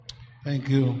Thank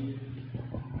you,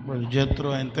 Brother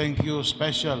Jethro, and thank you,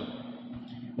 special.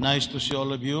 Nice to see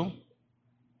all of you,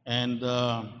 and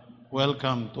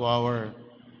welcome to our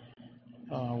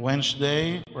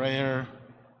Wednesday prayer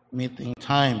meeting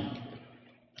time.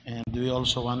 And we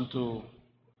also want to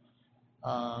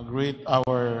greet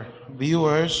our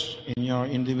viewers in your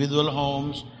individual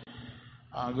homes.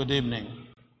 Good evening,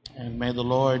 and may the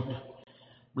Lord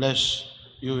bless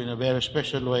you in a very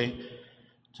special way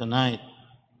tonight.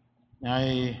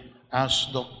 I ask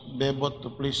Dr. Bebot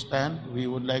to please stand. We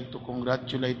would like to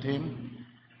congratulate him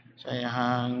sa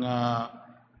iyang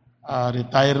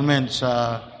retirement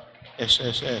sa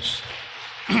SSS.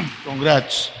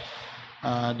 Congrats,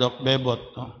 Doc Bebot.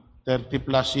 30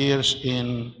 plus years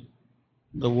in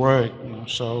the work.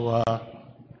 So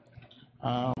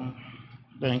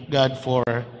thank God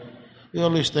we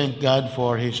always thank God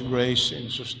for His grace in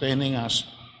sustaining us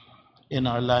in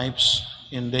our life's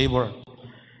endeavor.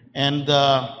 And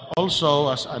also,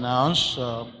 as announced,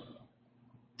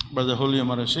 Brother Julio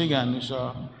Marasigan is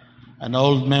an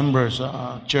old member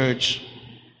sa church,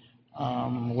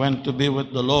 went to be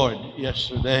with the Lord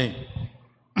yesterday.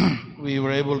 We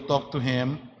were able to talk to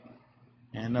him,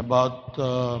 and about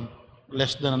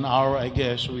less than an hour, I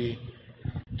guess, we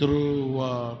through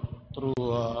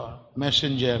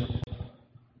Messenger,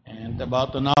 and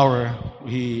about an hour,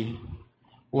 he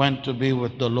went to be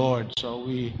with the Lord. So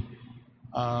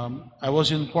I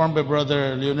was informed by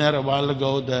Brother Leonel a while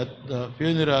ago that the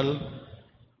funeral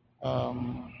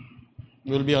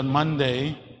will be on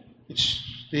Monday. It's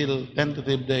still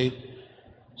tentative date.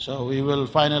 So we will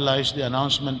finalize the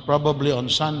announcement probably on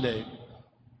Sunday.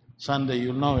 Sunday,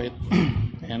 you'll know it.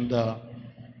 And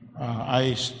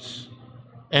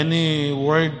any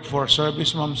word for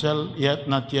service, Mamsel? Yet,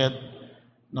 not yet.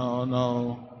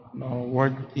 No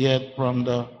word yet from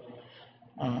the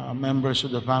members of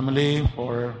the family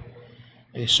for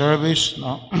a service.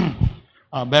 No,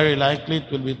 very likely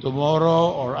it will be tomorrow,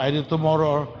 or either tomorrow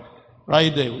or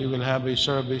Friday. We will have a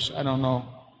service. I don't know.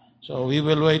 So we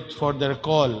will wait for their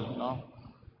call. No,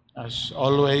 as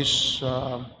always,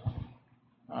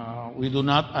 we do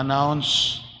not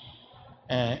announce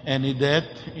any death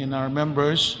in our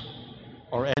members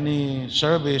or any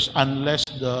service unless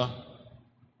the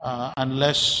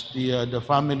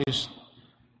families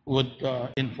would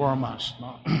inform us.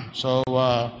 No? So,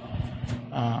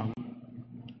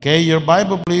 okay, your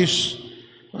Bible, please,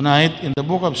 tonight in the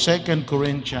book of 2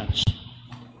 Corinthians.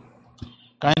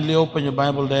 Kindly open your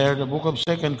Bible there, the book of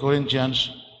 2 Corinthians.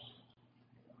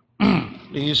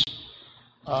 Please,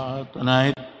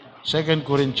 tonight, 2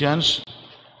 Corinthians,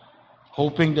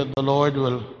 hoping that the Lord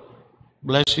will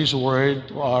bless His word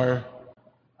to our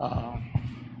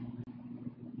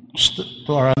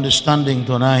understanding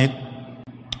tonight.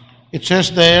 It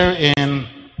says there in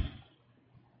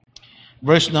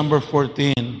verse number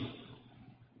 14,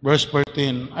 verse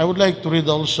 14. I would like to read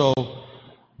also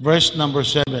verse number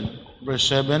 7. Verse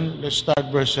 7, let's start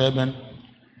verse 7.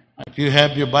 If you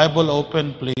have your Bible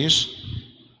open, please.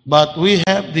 But we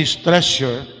have this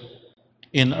treasure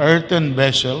in earthen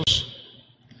vessels,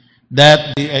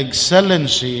 that the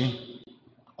excellency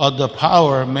of the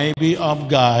power may be of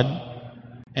God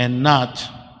and not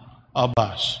of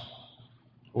us.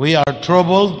 We are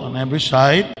troubled on every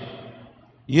side,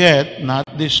 yet not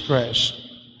distressed.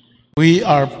 We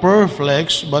are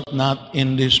perplexed, but not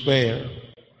in despair.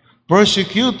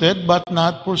 Persecuted, but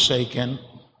not forsaken.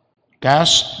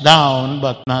 Cast down,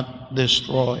 but not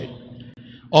destroyed.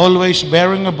 Always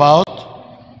bearing about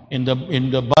in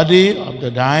the body of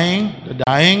the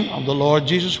dying of the Lord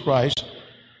Jesus Christ,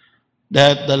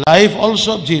 that the life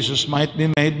also of Jesus might be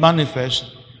made manifest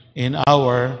in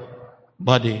our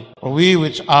body. For we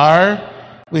which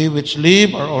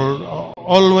live are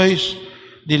always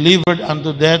delivered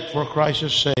unto death for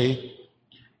Christ's sake,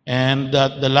 and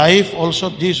that the life also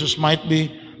of Jesus might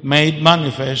be made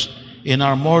manifest in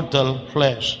our mortal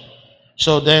flesh.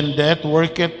 So then death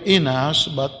worketh in us,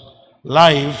 but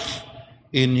life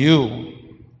in you.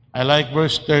 I like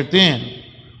verse 13.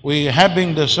 We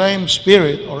having the same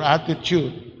spirit or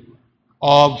attitude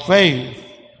of faith,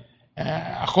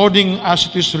 according as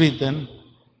it is written,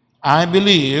 I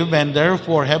believe, and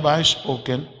therefore have I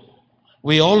spoken.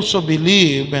 We also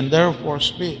believe, and therefore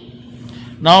speak,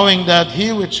 knowing that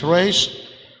he which raised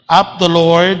up the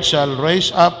Lord shall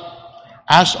raise up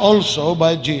us also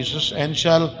by Jesus, and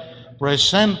shall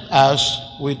present us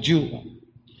with you.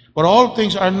 For all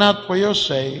things are not for your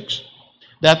sakes,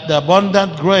 that the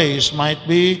abundant grace might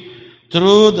be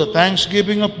through the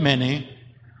thanksgiving of many,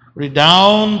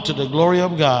 redound to the glory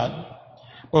of God,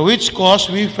 for which cause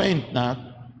we faint not.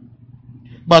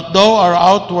 But though our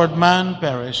outward man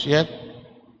perish, yet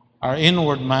our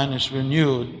inward man is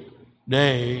renewed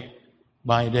day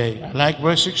by day. I like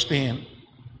verse 16.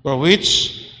 For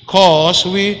which cause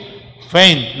we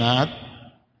faint not,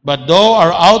 but though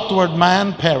our outward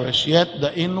man perish, yet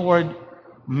the inward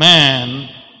man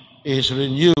is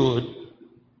renewed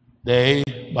day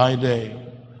by day.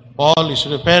 Paul is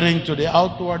referring to the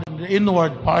outward and the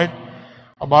inward part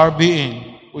of our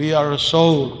being. We are a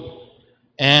soul.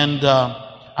 And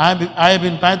I have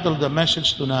entitled the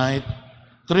message tonight,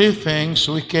 3 things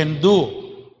we can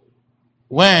do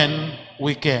when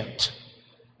we can't.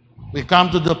 We come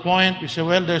to the point, we say,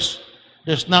 well,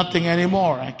 there's nothing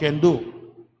anymore I can do.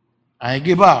 I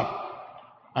give up.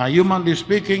 Humanly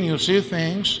speaking, you see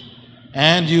things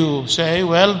and you say,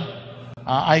 well,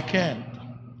 I can't.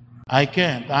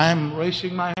 I'm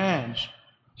raising my hands.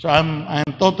 So I'm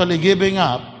totally giving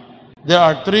up. There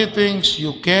are 3 things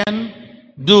you can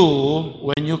do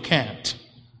when you can't.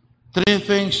 3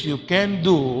 things you can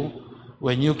do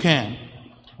when you can.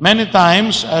 Many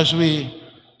times as we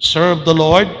serve the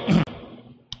Lord,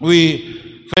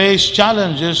 we face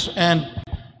challenges and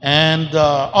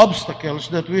obstacles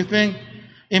that we think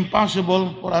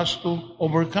impossible for us to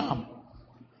overcome.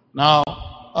 Now,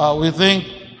 we think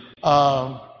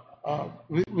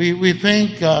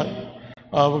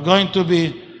we're going to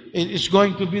be. It's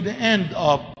going to be the end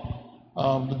of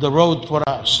the road for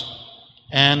us.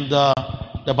 And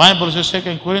the Bible says,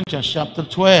 2 Corinthians chapter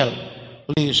 12,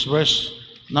 please, verse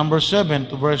number 7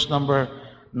 to verse number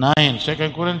 9. 2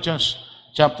 Corinthians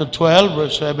chapter 12,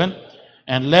 verse 7.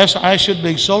 And lest I should be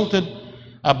exalted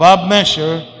above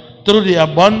measure through the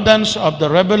abundance of the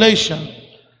revelation,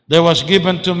 there was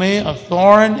given to me a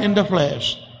thorn in the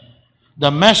flesh,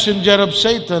 the messenger of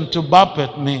Satan to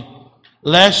buffet me,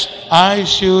 lest I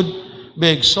should be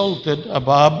exalted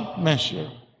above measure.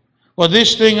 For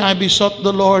this thing I besought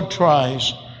the Lord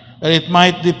thrice, that it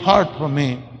might depart from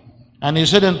me. And he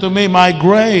said unto me, my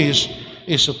grace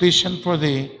is sufficient for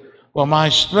thee, for my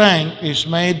strength is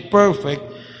made perfect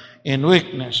in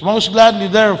weakness. Most gladly,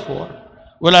 therefore,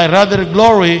 will I rather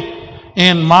glory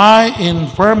in my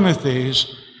infirmities,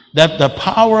 that the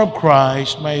power of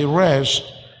Christ may rest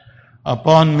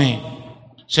upon me.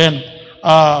 Said,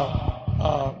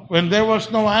 when there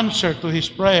was no answer to his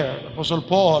prayer, Apostle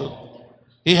Paul,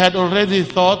 he had already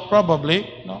thought probably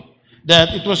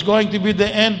that it was going to be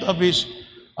the end of his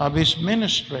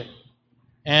ministry.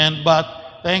 But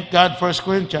thank God, 1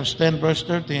 Corinthians 10 verse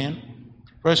 13.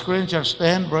 1 Corinthians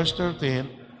 10 verse 13.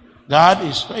 God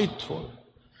is faithful.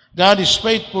 God is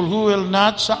faithful, who will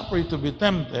not suffer you to be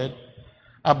tempted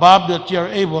above that you are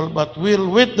able, but will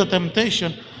with the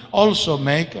temptation also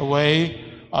make a way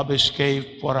of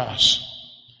escape for us.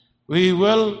 We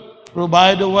will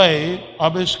provide a way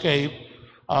of escape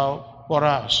for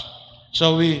us.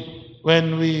 So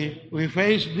when we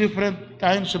face different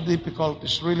kinds of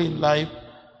difficulties really in life,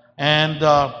 and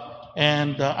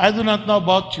I do not know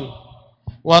about you,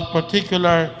 what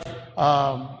particular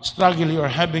struggle you are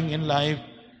having in life.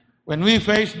 When we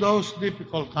face those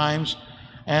difficult times,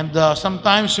 and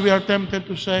sometimes we are tempted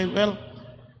to say, well,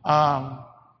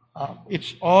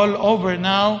 it's all over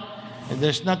now, and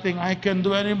there's nothing I can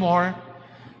do anymore,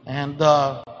 and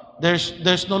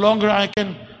there's no longer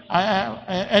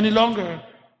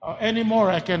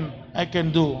anymore I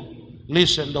can do.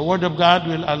 Listen, the Word of God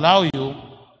will allow you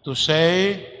to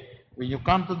say, when you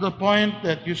come to the point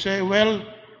that you say, well,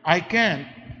 I can't,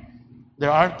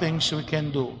 there are things we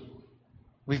can do.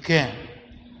 We can.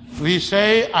 We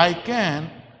say, I can,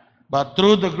 but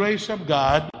through the grace of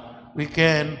God, we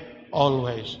can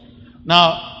always.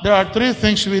 Now, there are 3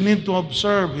 things we need to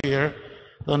observe here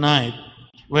tonight.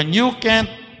 When you can't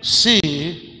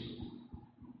see,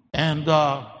 and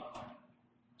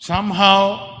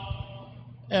somehow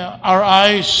our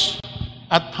eyes,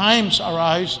 at times our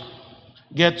eyes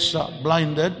gets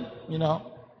blinded,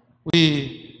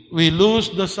 we lose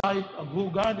the sight of who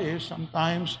God is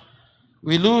sometimes.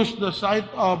 We lose the sight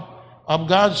of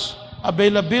God's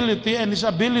availability and His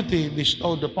ability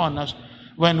bestowed upon us.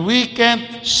 When we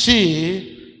can't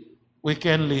see, we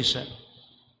can listen.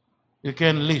 You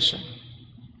can listen.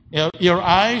 Your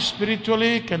eyes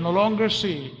spiritually can no longer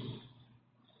see.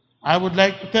 I would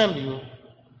like to tell you,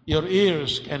 your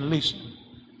ears can listen.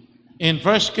 In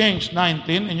 1 Kings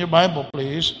 19, in your Bible,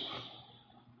 please,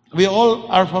 we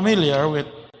all are familiar with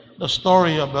the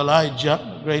story of Elijah,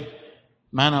 the great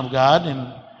man of God,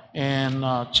 in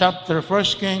 1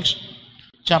 Kings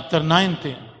chapter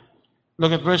 19.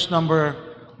 Look at verse number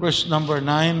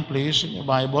 9, please, in your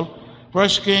Bible. 1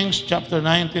 Kings chapter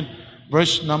 19,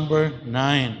 verse number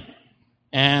 9.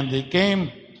 And he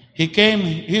came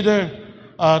hither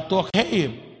to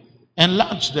Ahab and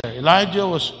lodged there. Elijah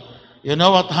was You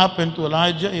know what happened to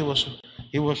Elijah? He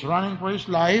was running for his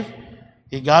life.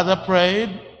 He got afraid.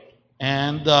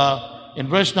 And in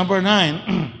verse number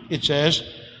 9, it says,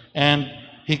 and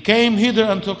he came hither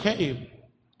unto a cave,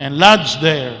 and lodged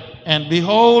there. And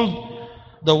behold,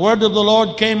 the word of the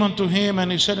Lord came unto him,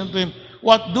 and he said unto him,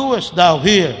 what doest thou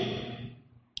here,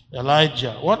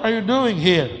 Elijah? What are you doing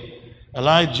here,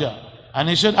 Elijah? And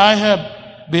he said, I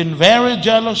have been very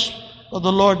jealous of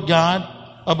the Lord God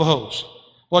of hosts.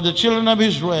 For the children of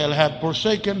Israel have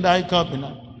forsaken thy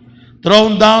covenant,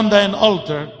 thrown down thine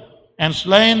altar, and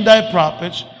slain thy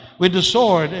prophets with the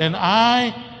sword, and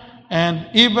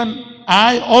even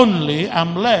I only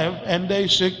am left, and they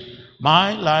seek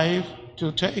my life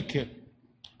to take it.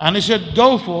 And he said,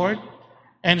 go forth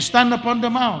and stand upon the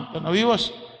mount. And he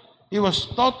was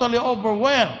totally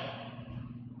overwhelmed.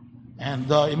 And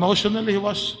emotionally he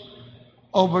was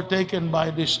overtaken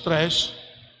by distress.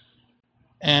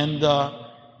 And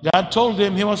God told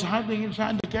him he was hiding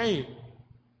inside the cave.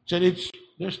 He said,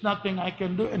 there's nothing I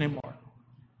can do anymore.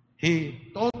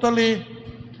 He totally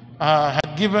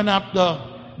had given up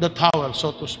the towel,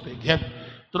 so to speak. He had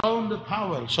thrown the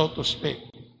towel, so to speak.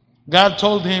 God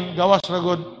told him, Gawas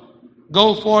Ragod,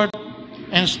 go forth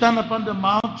and stand upon the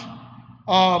mount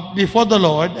before the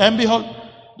Lord. And behold,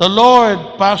 the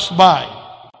Lord passed by,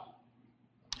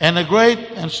 and a great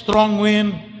and strong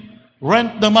wind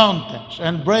rent the mountains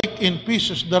and break in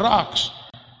pieces the rocks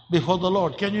before the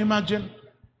Lord. Can you imagine?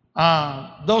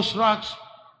 Those rocks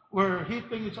were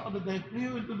hitting each other. They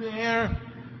flew into the air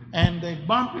and they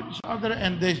bumped each other,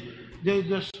 and they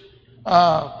just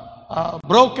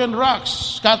broken rocks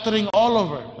scattering all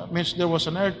over. That means there was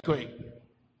an earthquake.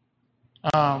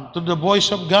 To the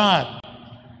voice of God,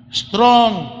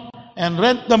 strong, and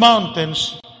rent the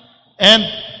mountains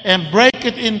and break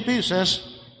it in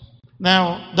pieces.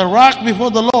 Now, the rock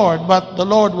before the Lord, but the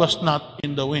Lord was not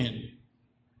in the wind.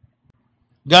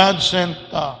 God sent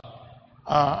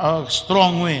a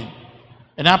strong wind.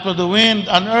 And after the wind,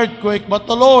 an earthquake, but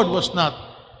the Lord was not.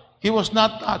 He was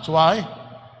not touched. Why?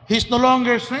 He's no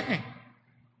longer seeing.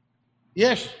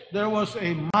 Yes, there was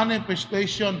a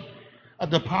manifestation of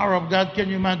the power of God. Can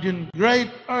you imagine? Great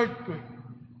earthquake,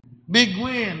 big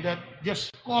wind that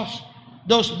just caused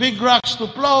those big rocks to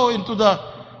fly into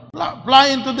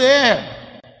the air.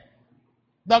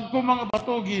 Dagkong mga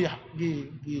bato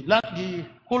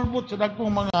kulbot sa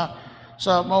dagkong mga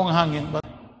sa maong hangin. But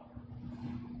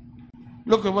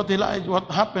look at what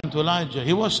happened to Elijah.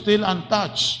 He was still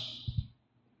untouched.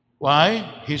 Why?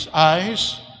 His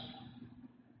eyes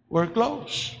were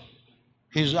closed.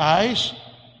 His eyes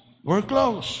were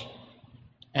closed.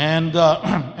 And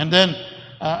then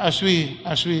as we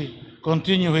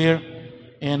continue here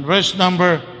in verse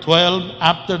number 12,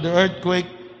 after the earthquake,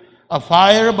 a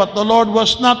fire, but the Lord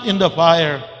was not in the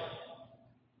fire.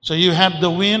 So you have the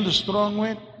wind, the strong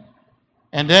wind,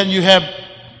 and then you have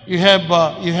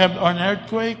an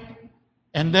earthquake,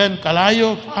 and then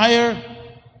kalayo, fire,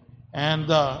 and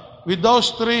with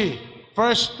those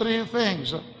first three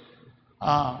things,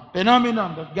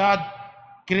 phenomenon that God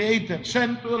created,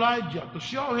 sent to Elijah to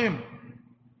show him,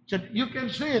 said, you can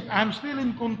see it, I'm still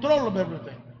in control of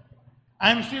everything.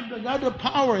 I'm still the God of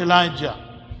power, Elijah.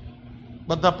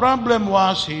 But the problem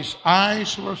was his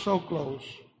eyes were so close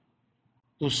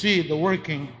to see the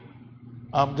working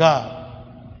of God.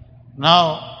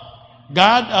 Now,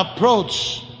 God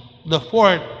approached the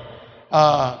fourth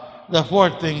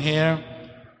thing here,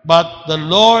 but the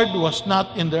Lord was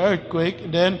not in the earthquake.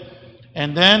 And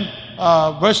then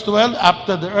verse 12,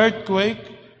 after the earthquake,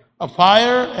 a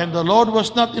fire, and the Lord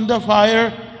was not in the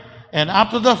fire, and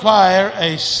after the fire,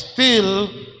 a still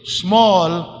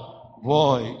small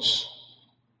voice.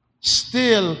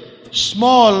 Still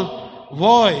small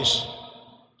voice.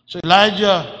 So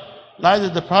Elijah,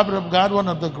 the prophet of God, one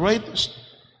of the greatest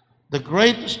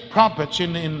prophets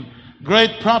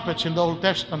great prophets in the Old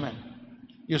Testament.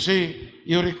 You see,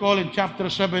 you recall in chapter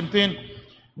 17,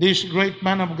 this great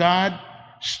man of God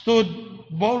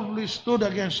boldly stood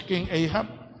against King Ahab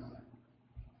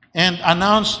and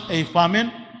announced a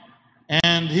famine.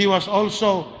 And he was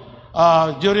also,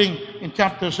 in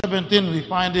chapter 17, we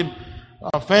find him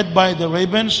fed by the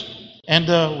ravens and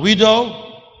the widow.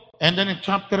 And then in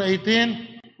chapter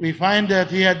 18, we find that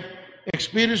he had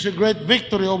experienced a great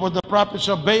victory over the prophets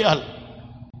of Baal.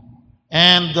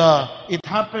 And it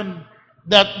happened,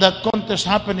 that contest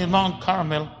happened in Mount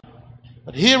Carmel.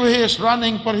 But here he is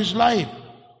running for his life.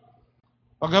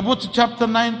 Pag-abot sa chapter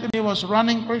 19, he was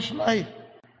running for his life.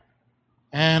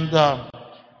 And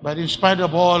but in spite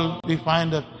of all, we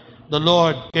find that the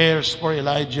Lord cares for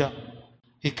Elijah.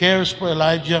 He cares for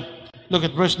Elijah. Look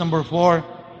at verse number 4.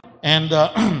 And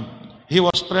he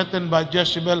was threatened by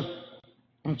Jezebel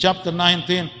in chapter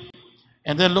 19.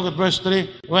 And then look at verse 3.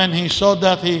 When he saw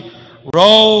that, he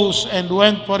rose and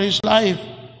went for his life,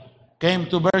 came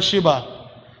to Beersheba,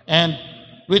 and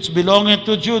which belonged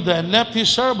to Judah, and left his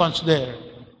servants there.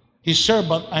 His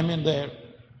servant, there.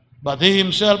 But he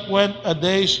himself went a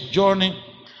day's journey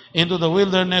into the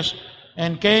wilderness,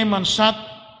 and came and sat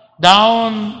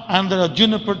down under a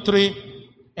juniper tree,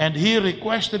 and he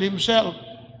requested himself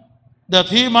that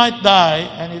he might die.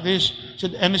 And he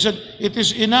said, "It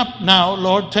is enough now,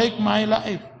 Lord, take my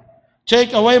life.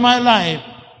 Take away my life,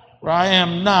 for I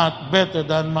am not better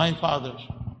than my fathers."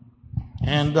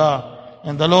 And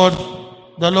the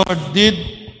Lord did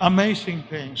amazing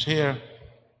things here.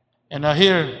 And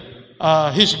here,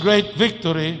 his great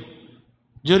victory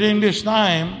during this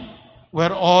time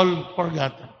were all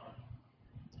forgotten.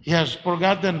 He had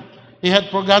forgotten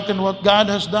what God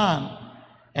has done.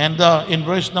 And in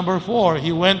verse number 4,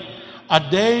 he went a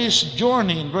day's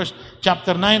journey. In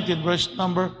chapter 19, verse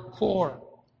number 4.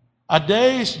 A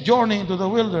day's journey into the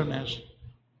wilderness.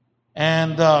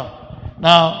 And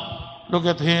now, look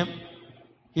at him.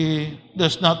 He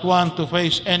does not want to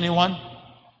face anyone.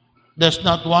 Does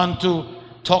not want to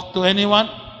talk to anyone.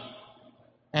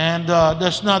 And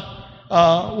does not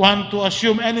want to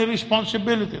assume any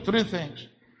responsibility. Three things.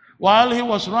 While he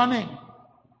was running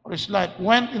for his life,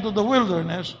 went into the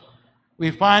wilderness, we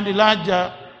find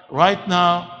Elijah right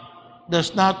now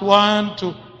does not want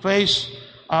to face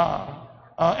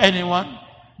anyone,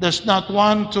 does not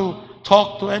want to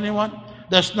talk to anyone,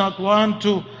 does not want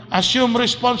to assume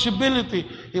responsibility.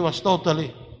 He was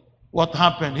totally, what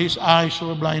happened? His eyes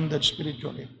were blinded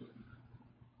spiritually.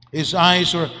 His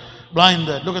eyes were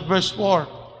blinded. Look at verse 4.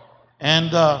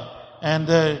 And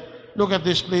look at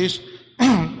this, please.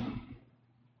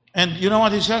 And you know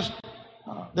what he says?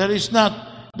 There is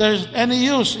any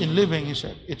use in living, he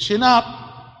said. It's enough.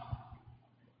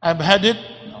 I've had it.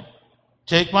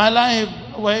 Take my life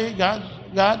away.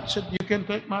 God said, you can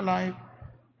take my life.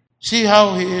 See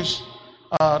how he is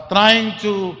trying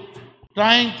to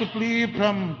flee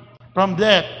from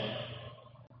death.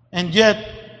 And yet,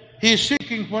 he is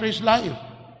seeking for his life.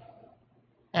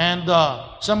 And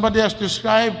somebody has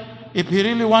described, if he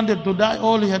really wanted to die,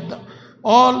 all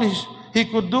he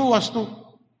could do was to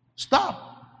stop.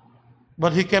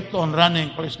 But he kept on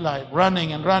running for his life,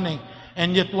 running and running,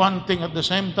 and yet wanting at the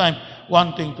same time,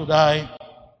 wanting to die.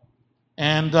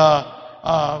 And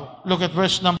look at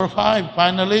verse number 5.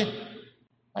 Finally,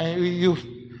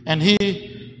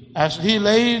 as he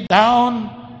lay down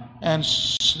and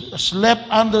slept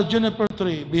under juniper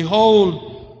tree,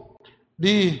 behold,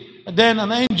 then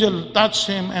an angel touched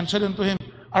him and said unto him,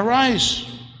 "Arise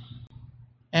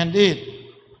and eat."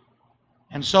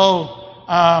 And so,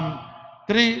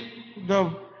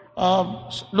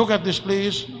 look at this,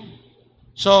 please.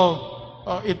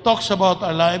 So, it talks about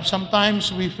our lives.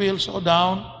 Sometimes we feel so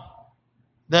down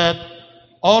that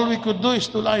all we could do is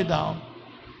to lie down.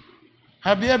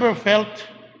 Have you ever felt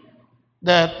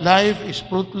that life is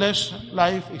fruitless,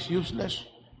 life is useless?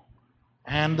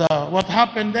 And what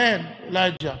happened then,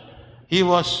 Elijah? He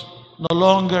was no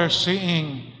longer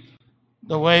seeing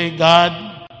the way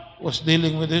God was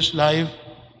dealing with his life.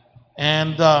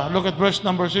 And look at verse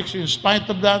number 6. In spite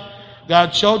of that,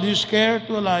 God showed his care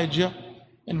to Elijah.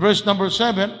 In verse number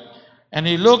 7, and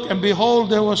he looked, and behold,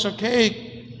 there was a cake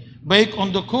baked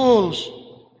on the coals,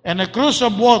 and a cruse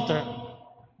of water,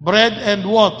 bread and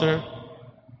water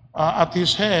at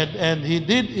his head. And he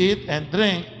did eat and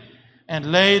drink,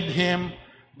 and laid him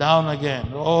down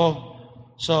again.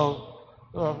 So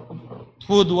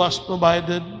food was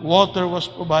provided, water was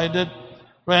provided.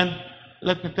 Friend,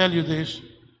 let me tell you this.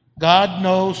 God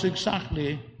knows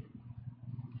exactly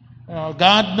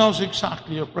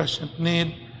your present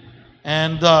need,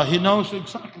 and he knows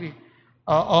exactly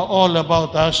all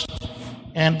about us.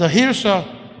 And here's a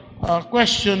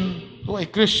question to a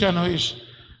Christian who is,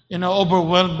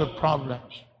 overwhelmed with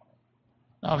problems.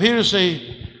 Now here's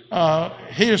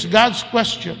God's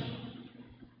question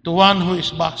to one who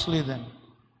is backslidden.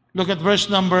 Look at verse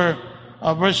number.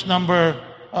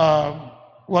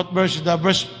 What verse is that?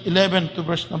 Verse 11 to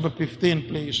verse number 15,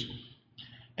 please.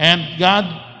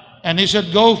 And he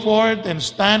said, "Go forth and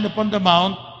stand upon the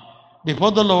mount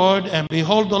before the Lord, and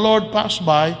behold, the Lord passed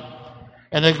by,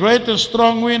 and a great and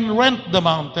strong wind rent the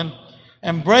mountain,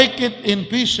 and break it in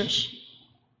pieces,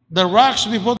 the rocks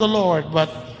before the Lord, but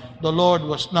the Lord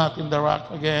was not in the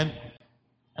rock again."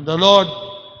 And the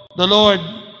Lord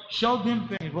showed him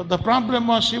things, but the problem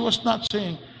was he was not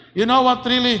seeing. You know what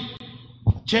really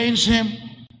changed him?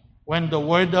 When the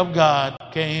Word of God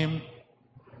came.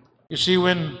 You see,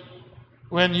 when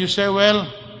you say, well,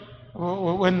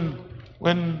 when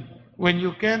when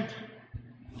you can't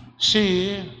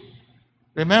see,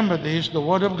 remember this, the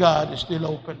Word of God is still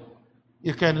open.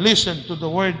 You can listen to the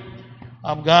Word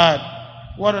of God.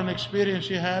 What an experience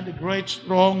he had. A great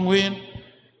strong wind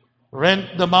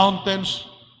rent the mountains,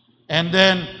 and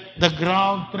then the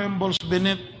ground trembles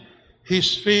beneath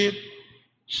his feet.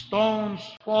 Stones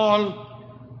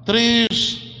fall,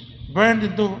 trees burned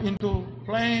into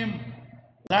flame,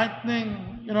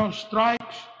 lightning,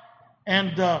 strikes,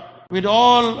 and with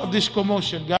all of this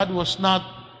commotion, God was not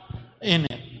in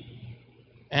it.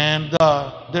 And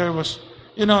there was,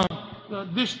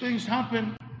 these things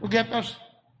happen to get our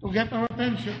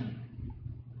attention.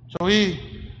 So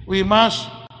we must,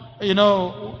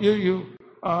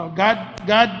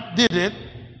 God did it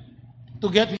to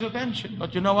get his attention.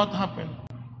 But you know what happened?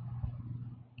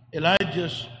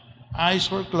 Elijah's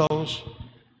eyes were closed,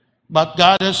 but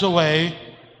God has a way.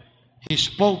 He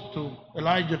spoke to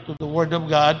Elijah to the Word of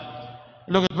God.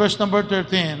 Look at verse number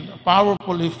 13, the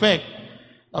powerful effect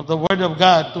of the Word of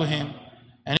God to him.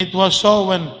 And it was so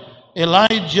when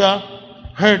Elijah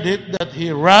heard it that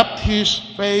he wrapped his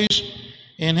face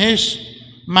in his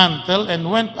mantle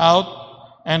and went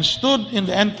out and stood in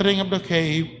the entering of the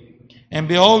cave. And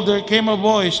behold, there came a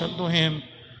voice unto him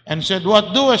and said,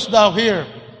 What doest thou here,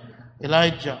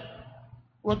 Elijah?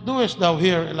 What doest thou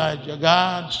here, Elijah?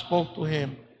 God spoke to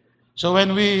him. So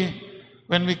when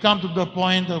we come to the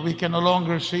point that we can no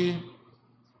longer see,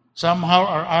 somehow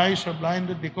our eyes are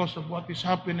blinded because of what is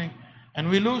happening, and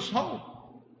we lose hope.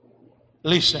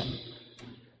 Listen.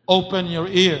 Open your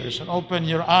ears and open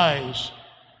your eyes,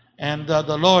 and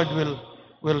the Lord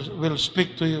will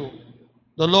speak to you.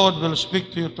 The Lord will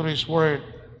speak to you through His Word.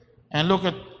 And look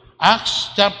at Acts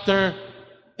chapter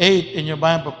 8 in your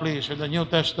Bible, please, in the New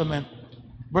Testament.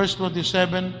 Verse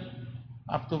 27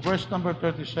 up to verse number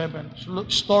 37. It's a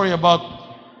story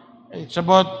about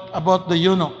the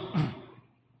eunuch.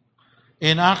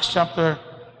 In Acts chapter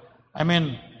 8.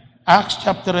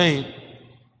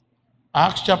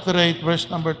 Acts chapter 8, verse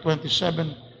number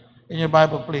 27 in your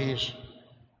Bible, please.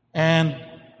 And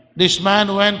this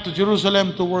man went to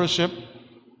Jerusalem to worship,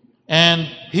 and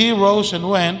he rose and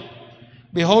went.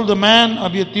 Behold, a man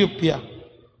of Ethiopia,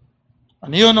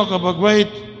 an eunuch of a great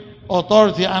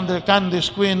authority under Candace,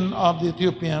 queen of the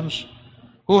Ethiopians,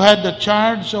 who had the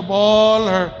charge of all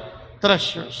her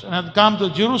treasures, and had come to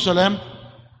Jerusalem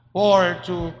for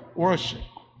to worship,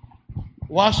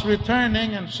 was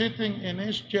returning and sitting in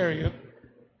his chariot.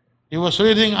 He was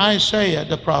reading Isaiah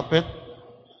the prophet.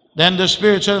 Then the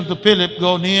Spirit said unto Philip,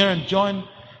 Go near and join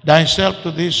thyself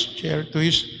to this chariot.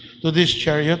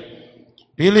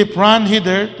 Philip ran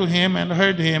hither to him and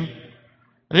heard him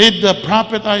read the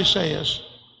prophet Isaiah,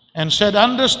 and said,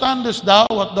 Understandest thou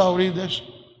what thou readest?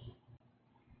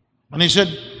 And he said,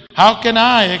 How can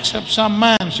I, except some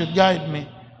man should guide me?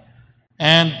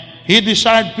 And he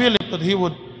desired Philip that he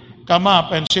would come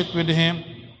up and sit with him.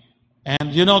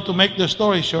 And to make the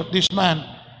story short, this man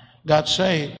got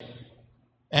saved.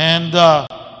 And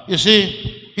you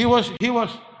see, he was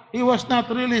not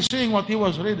really seeing what he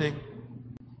was reading.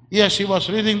 Yes, he was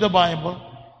reading the Bible.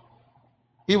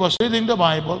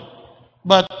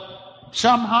 But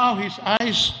somehow his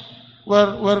eyes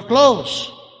were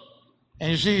closed.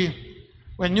 And you see,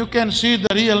 when you can see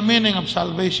the real meaning of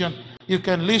salvation, you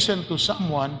can listen to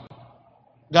someone.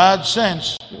 God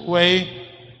sends a way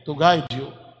to guide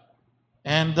you.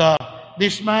 And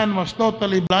this man was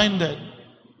totally blinded.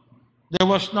 There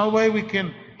was no way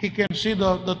he can see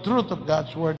the truth of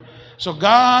God's Word. So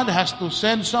God has to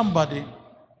send somebody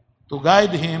to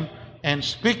guide him and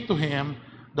speak to him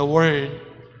the Word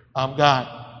of God.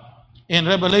 In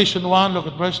Revelation 1, look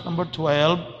at verse number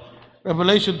 12.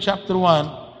 Revelation chapter 1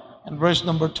 and verse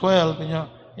number 12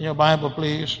 in your Bible,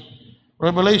 please.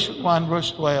 Revelation 1,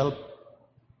 verse 12.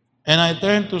 And I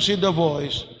turned to see the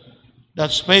voice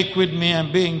that spake with me,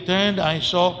 and being turned, I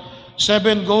saw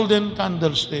 7 golden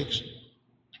candlesticks.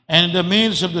 And in the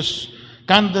midst of the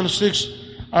candlesticks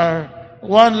are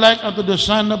one like unto the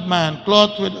Son of Man,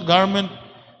 clothed with a garment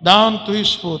down to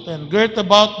his foot, and girt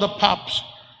about the paps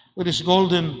with his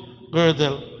golden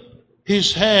girdle.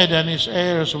 His head and his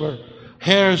hairs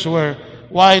were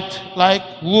white like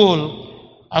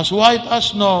wool, as white as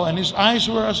snow, and his eyes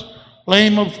were as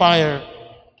flame of fire,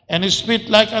 and his feet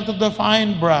like unto the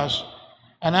fine brass,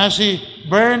 and as he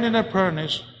burned in a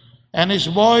furnace, and his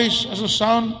voice as a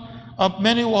sound of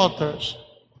many waters.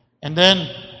 And then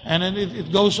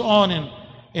it goes on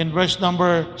in verse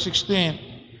number 16.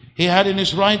 He had in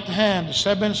his right hand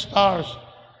 7 stars.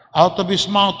 Out of his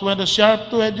mouth went a sharp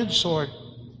two-edged sword,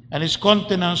 and his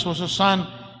countenance was a sun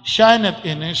shineth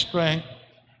in his strength.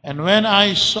 And when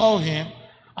I saw him,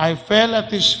 I fell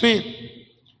at his feet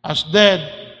as dead.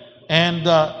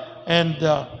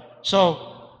 So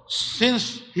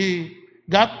since he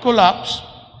got collapsed,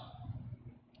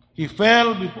 he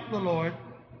fell before the Lord,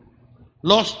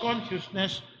 lost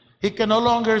consciousness, he can no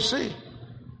longer see.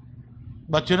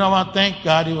 But you know what? Thank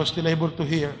God he was still able to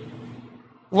hear.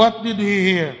 What did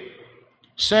he hear?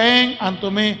 Saying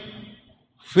unto me,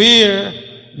 fear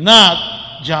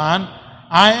not, John,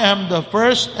 I am the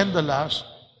first and the last.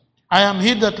 I am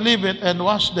he that liveth and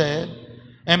was dead,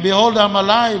 and behold, I am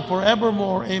alive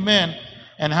forevermore, amen,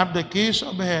 and have the keys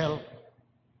of hell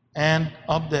and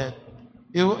of death.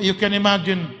 You can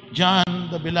imagine John,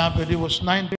 the beloved, he was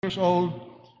 90 years old,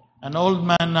 an old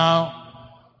man now,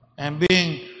 and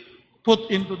being put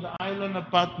into the island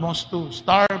of Patmos to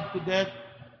starve to death.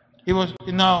 He was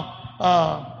the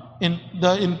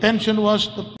intention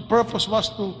was, the purpose was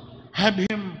to have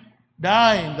him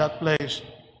die in that place.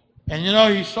 And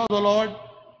he saw the Lord,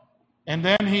 and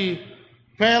then he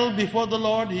fell before the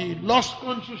Lord. He lost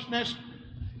consciousness,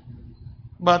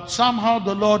 but somehow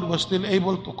the Lord was still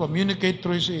able to communicate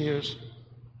through his ears,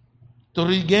 to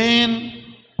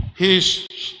regain his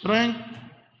strength,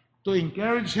 to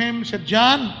encourage him. He said,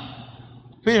 John,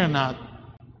 fear not,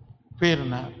 fear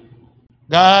not.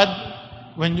 God,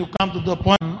 when you come to the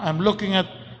point, I'm looking at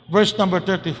verse number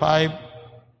 35.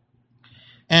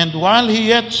 And while he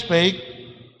yet spake,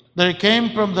 there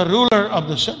came from the ruler of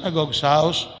the synagogue's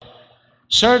house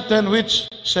certain which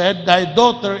said, Thy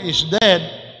daughter is dead.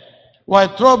 Why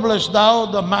troublest thou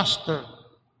the master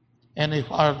any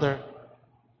farther?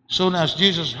 Soon as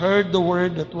Jesus heard the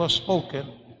word that was spoken,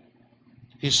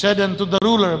 he said unto the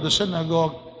ruler of the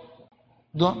synagogue,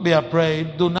 Don't be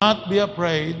afraid, do not be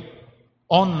afraid,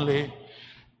 only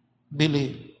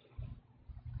believe.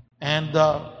 And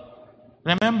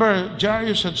remember,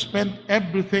 Jairus had spent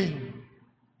everything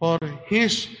for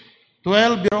his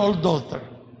 12-year-old daughter.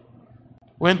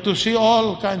 Went to see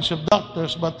all kinds of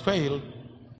doctors but failed.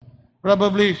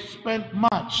 Probably spent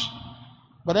much,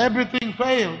 but everything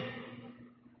failed.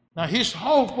 Now his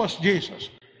hope was Jesus.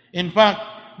 In fact,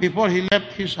 before he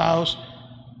left his house,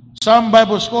 some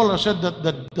Bible scholars said that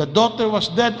the daughter was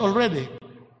dead already.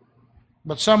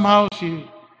 But somehow he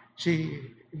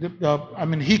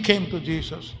came to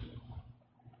Jesus.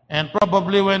 And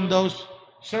probably when those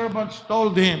servants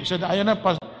told him, said, ayan na,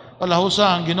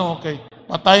 palahusa ang Ginoo kay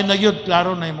patay na yun,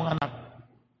 klaro na yung mga anak.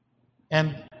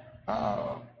 And,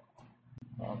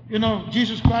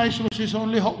 Jesus Christ was his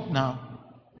only hope now.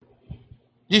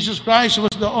 Jesus Christ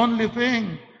was the only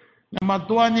thing na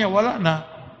matuwa niya, wala na.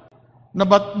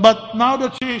 But now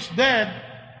that she is dead,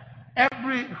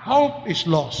 every hope is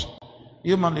lost,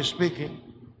 humanly speaking.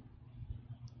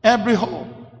 Every hope.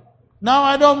 Now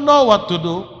I don't know what to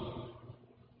do.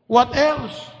 What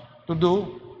else to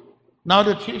do? Now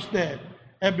that she is dead,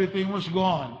 everything was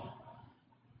gone.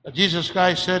 But Jesus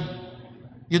Christ said,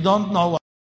 you don't know what.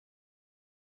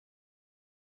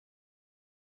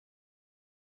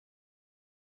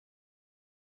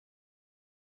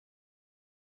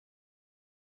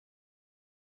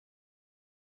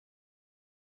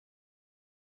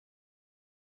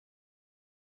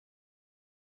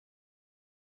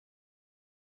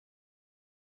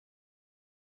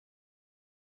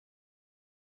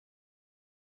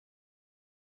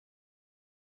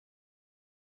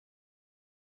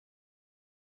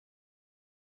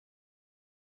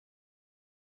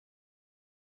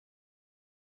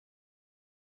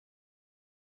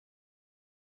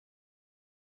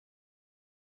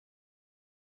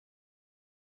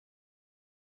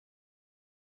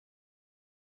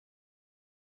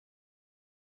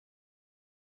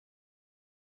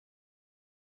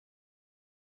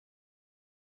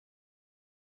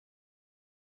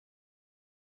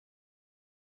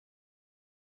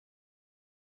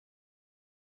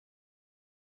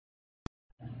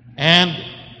 And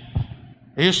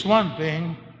here's one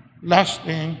thing, last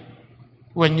thing,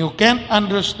 when you can't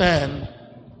understand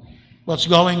what's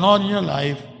going on in your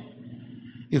life,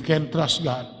 you can trust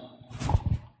God.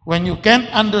 When you can't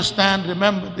understand,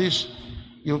 remember this,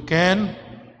 you can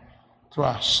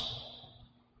trust.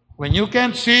 When you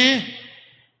can't see,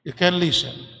 you can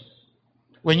listen.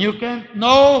 When you can't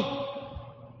know,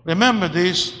 remember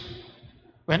this,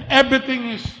 when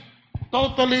everything is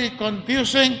totally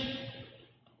confusing,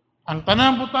 ang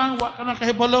tanang butang, wa ka na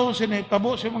kahibalo,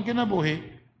 sinitabo siya mong kinabuhi,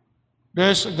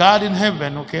 there's a God in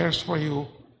heaven who cares for you.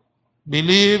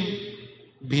 Believe,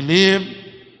 believe,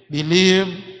 believe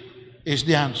is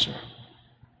the answer.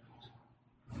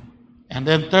 And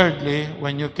then thirdly,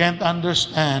 when you can't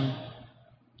understand,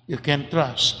 you can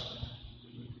trust.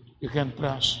 You can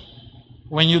trust.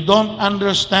 When you don't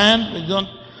understand,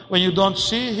 when you don't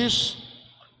see His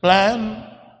plan,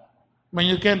 when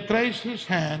you can trace His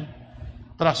hand,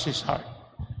 trust His heart.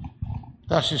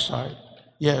 Trust His heart.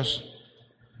 Yes.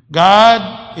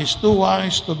 God is too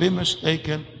wise to be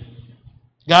mistaken.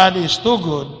 God is too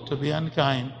good to be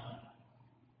unkind.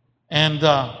 And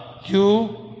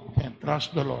you can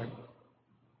trust the Lord.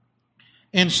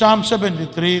 In Psalm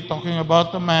 73, talking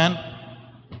about the man,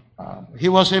 he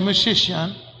was a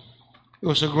musician. He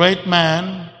was a great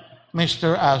man,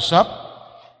 Mr. Asaph.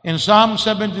 In Psalm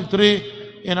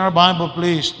 73, in our Bible,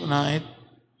 please, tonight,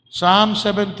 Psalm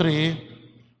 73,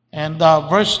 and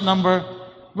verse number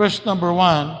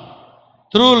 1,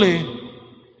 truly,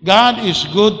 God is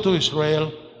good to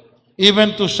Israel,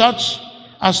 even to such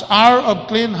as are of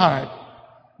clean heart.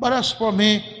 But as for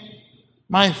me,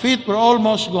 my feet were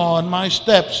almost gone, my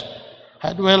steps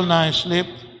had well nigh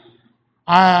slipped.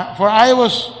 For I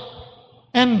was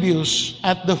envious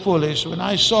at the foolish when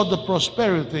I saw the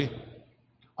prosperity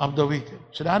of the wicked.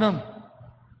 Said, I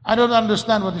don't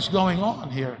understand what is going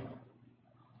on here.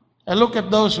 I look at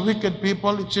those wicked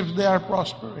people, it seems they are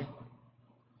prospering.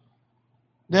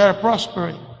 They are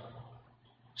prospering.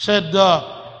 Said,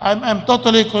 I'm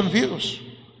totally confused.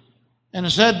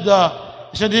 And said,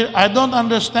 I don't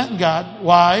understand, God,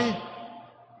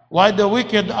 why the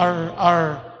wicked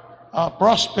are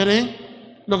prospering.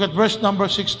 Look at verse number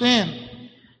 16.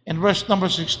 In verse number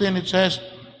 16 it says,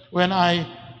 when I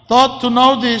thought to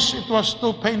know this, it was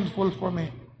too painful for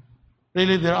me.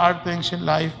 Really, there are things in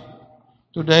life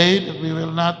today that we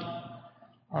will not,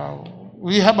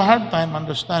 we have a hard time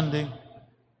understanding.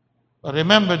 But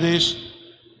remember this,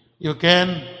 you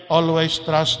can always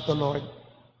trust the Lord.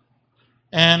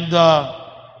 And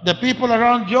the people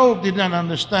around Job did not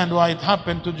understand why it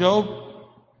happened to Job.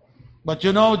 But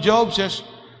you know, Job says,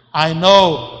 I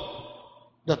know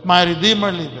that my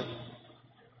Redeemer liveth,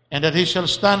 and that He shall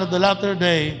stand at the latter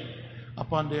day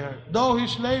upon the earth. Though He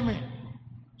slay me,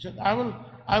 He said, I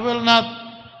will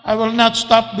not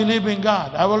stop believing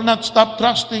God. I will not stop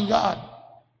trusting God.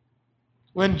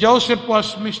 When Joseph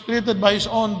was mistreated by his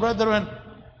own brethren,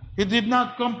 he did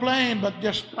not complain, but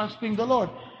just trusting the Lord.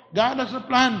 God has a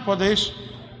plan for this.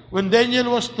 When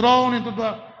Daniel was thrown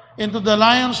into the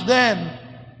lion's den,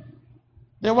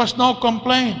 there was no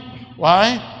complaint.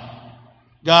 Why?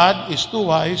 God is too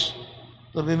wise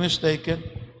to be mistaken.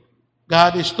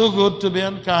 God is too good to be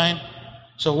unkind.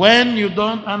 So when you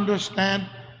don't understand,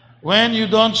 when you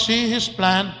don't see His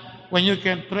plan, when you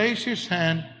can trace His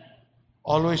hand,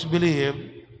 always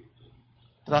believe,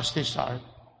 trust His heart.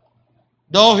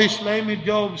 Though He slay me,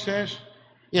 Job says,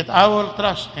 yet I will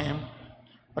trust Him,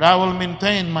 but I will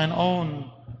maintain mine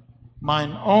own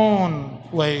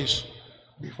ways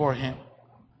before Him.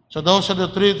 So those are the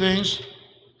three things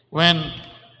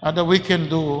that we can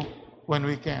do when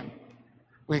we can.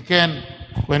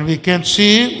 When we can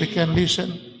see, we can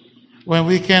listen. When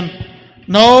we can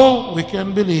know, we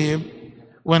can believe.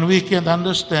 When we can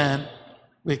understand,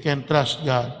 we can trust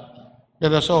God.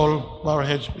 Let us all bow our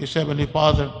heads, please. Heavenly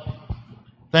Father,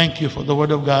 thank You for the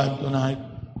Word of God tonight.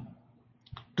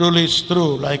 Truly it's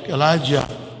true, like Elijah.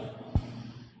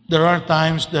 There are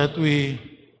times that we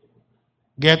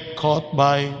get caught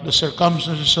by the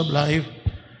circumstances of life.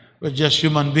 We're just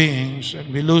human beings,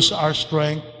 and we lose our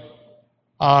strength,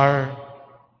 our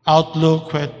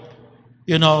outlook with,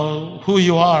 who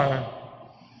You are.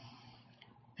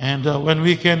 And when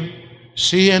we can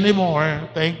see anymore,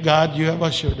 thank God You have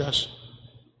assured us.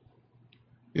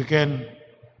 We can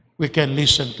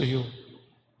listen to You.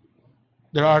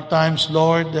 There are times,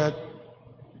 Lord, that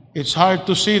it's hard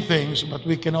to see things, but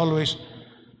we can always,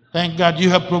 thank God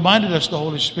You have provided us the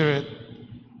Holy Spirit.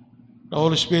 The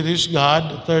Holy Spirit is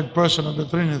God, the third person of the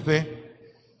Trinity.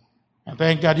 And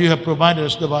thank God You have provided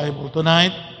us the Bible.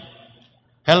 Tonight,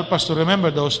 help us to remember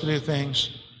those three things.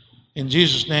 In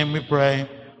Jesus' name we pray.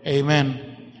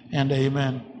 Amen and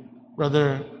amen.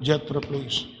 Brother Jethro,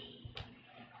 please.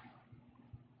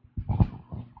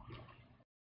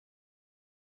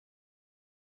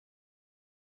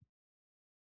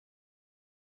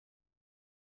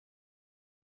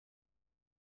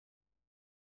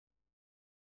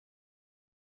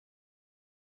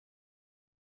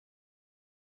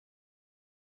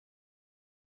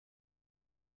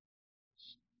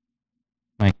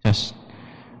 Mic test.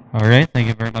 All right. Thank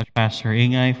you very much, Pastor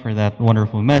Ingay, for that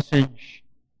wonderful message.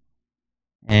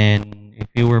 And if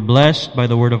you were blessed by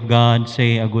the Word of God,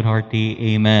 say a good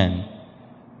hearty Amen.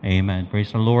 Amen.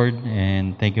 Praise the Lord.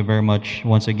 And thank you very much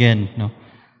once again,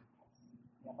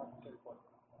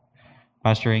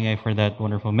 Pastor Ingay, for that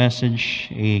wonderful message.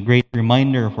 A great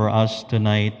reminder for us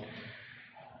tonight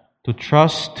to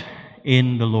trust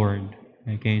in the Lord.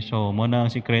 Okay, so muna ang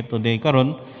sikreto day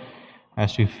karon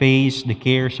as we face the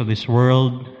cares of this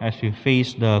world, as we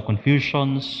face the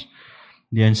confusions,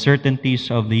 the uncertainties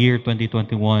of the year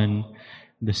 2021,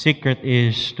 the secret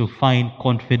is to find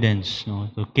confidence,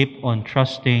 to keep on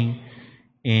trusting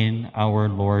in our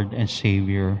Lord and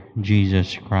Savior,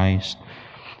 Jesus Christ.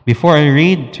 Before I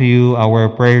read to you our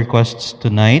prayer requests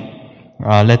tonight,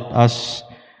 let us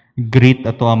greet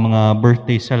ato ang mga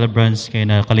birthday celebrants, kay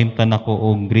nakalimtan ako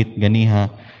og greet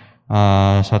ganiha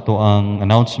sa ato ang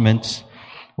announcements.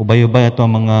 Ubay-ubay ato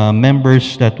ang mga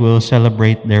members that will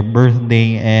celebrate their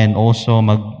birthday and also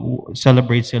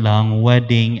mag-celebrate silang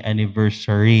wedding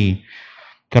anniversary.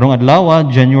 Karong adlaw,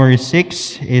 January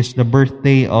 6 is the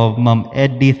birthday of Ma'am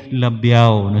Edith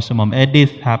Labiao. So Ma'am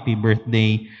Edith, happy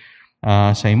birthday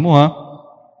sa imuha.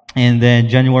 And then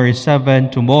January 7,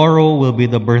 tomorrow will be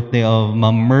the birthday of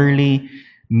Ma'am Merly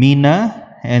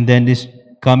Mina. And then this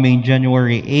coming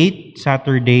January 8,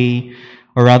 Saturday,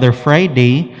 or rather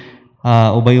Friday,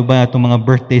 ubay-ubay atong mga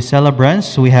birthday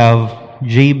celebrants. We have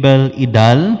Jabel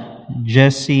Idal,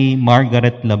 Jessie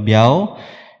Margaret Labiao,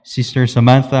 Sister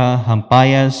Samantha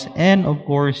Hampayas, and of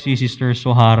course, si Sister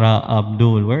Sohara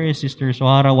Abdul. Where is Sister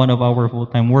Sohara? One of our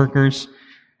full-time workers.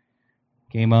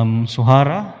 Okay, Ma'am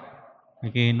Sohara.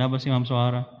 Okay, na ba si Ma'am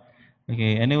Sohara?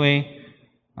 Okay, anyway,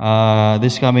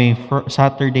 this coming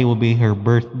Saturday will be her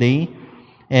birthday.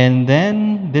 And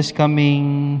then, this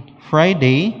coming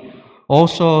Friday,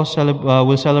 also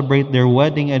will celebrate their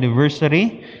wedding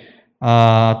anniversary.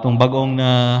 Itong bagong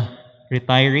na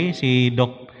retiree, si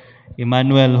Doc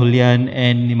Emmanuel Julian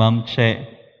and ni Ma'am Che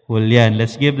Julian.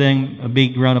 Let's give them a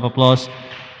big round of applause.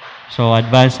 So,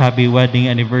 advance happy wedding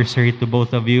anniversary to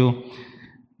both of you.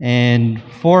 And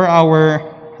for our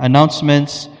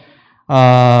announcements,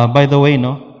 by the way,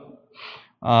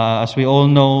 as we all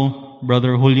know,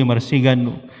 Brother Julio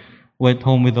Marasigan went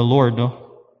home with the Lord.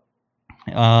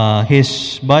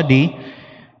 His body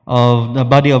of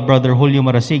Brother Julio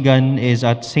Marasigan is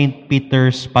at St.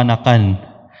 Peter's, Panacan,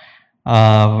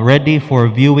 ready for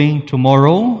viewing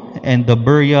tomorrow, and the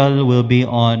burial will be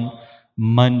on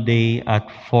Monday at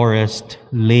Forest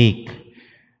Lake.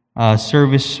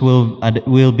 Service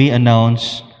will be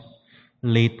announced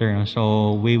later.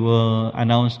 So we will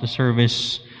announce the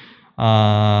service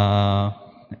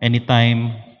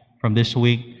anytime from this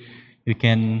week. You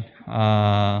can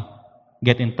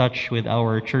get in touch with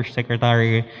our church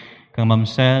secretary, Kang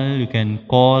Mamsel. You can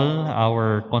call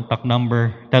our contact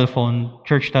number,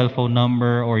 church telephone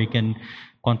number, or you can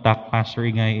contact Pastor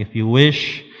Ingay if you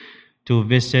wish to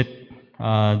visit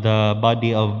the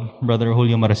body of Brother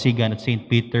Julio Marasigan at St.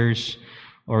 Peter's,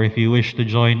 or if you wish to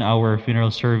join our funeral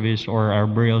service or our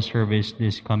burial service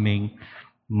this coming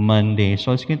Monday.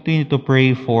 So let's continue to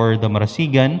pray for the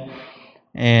Marasigan.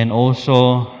 And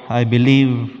also, I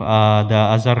believe the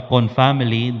Azarcon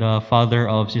family, the father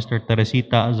of Sister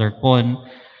Teresita Azarcon,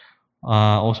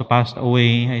 also passed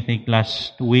away, I think,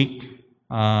 last week.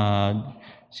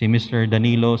 Si Sir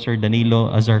Danilo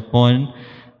Azarcon,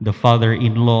 the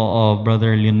father-in-law of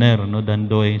Brother Leonel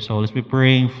Dandoy. So let's be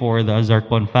praying for the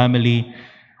Azarcon family.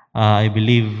 I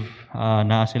believe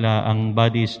na sila ang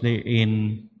bodies there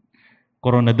in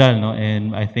Coronadal,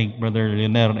 and I think Brother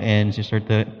Leonel and Sister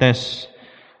Tess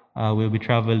will be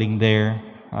traveling there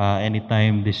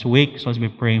anytime this week. So let's be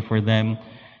praying for them,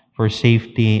 for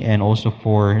safety, and also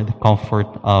for the comfort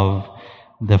of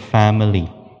the family.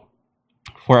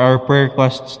 For our prayer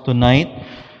requests tonight,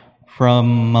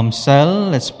 from Mamsel,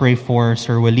 let's pray for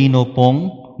Sir Walino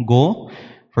Pong Go,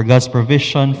 for God's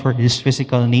provision for his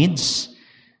physical needs.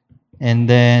 And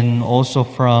then also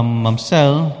from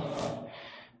Mamsel,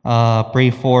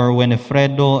 pray for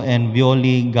Winifredo and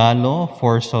Violi Galo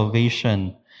for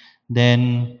salvation.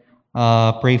 Then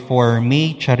pray for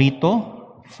May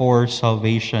Charito for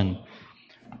salvation.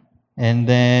 And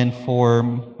then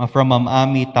from Ma'am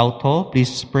Ami Tauto,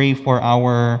 please pray for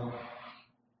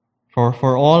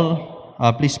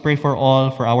please pray for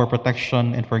all for our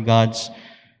protection and for God's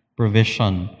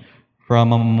provision. From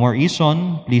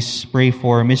Morison, please pray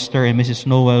for Mr. and Mrs.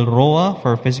 Noel Roa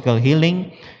for physical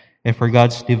healing and for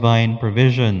God's divine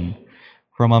provision.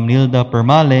 From Nilda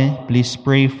Permale, please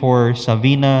pray for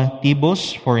Savina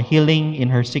Tibos for healing in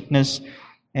her sickness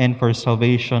and for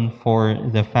salvation for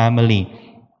the family.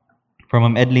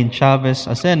 From Edlin Chavez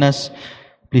Asenas,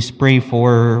 please pray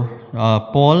for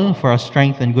Paul for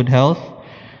strength and good health.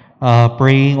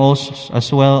 Praying also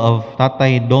as well of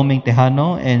Tatay Doming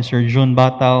Tejano and Sir Jun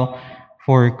Batao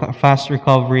for fast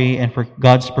recovery and for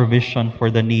God's provision for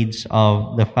the needs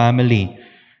of the family.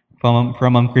 From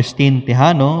Christine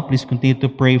Tejano, please continue to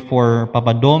pray for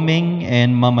Papa Doming and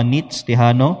Mama Nitz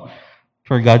Tejano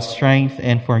for God's strength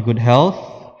and for good health.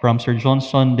 From Sir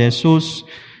Johnson De Jesus,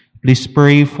 Please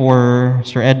pray for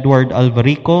Sir Edward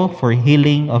Alvarico for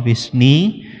healing of his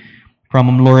knee.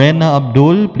 From Lorena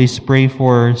Abdul, please pray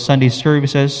for Sunday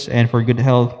services and for good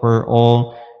health for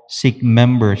all sick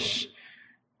members.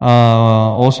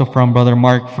 Also from Brother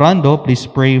Mark Frando, please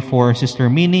pray for Sister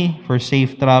Minnie for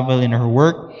safe travel in her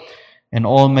work and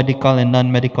all medical and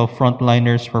non-medical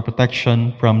frontliners for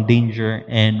protection from danger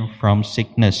and from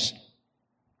sickness.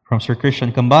 From Sir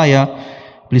Christian Kambaya,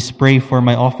 please pray for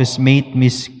my office mate,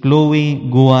 Miss Chloe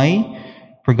Guay,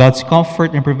 for God's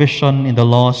comfort and provision in the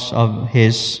loss of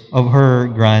her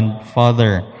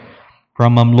grandfather.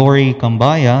 From Ma'am Lori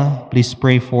Kambaya, please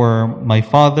pray for my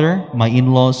father, my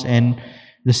in-laws, and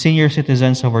the senior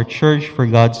citizens of our church for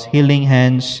God's healing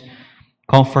hands,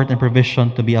 comfort and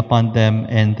provision to be upon them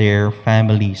and their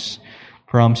families.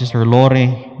 From Sister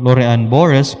Lorean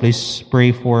Boris, please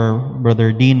pray for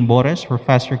Brother Dean Boris for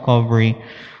fast recovery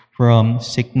from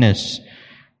sickness.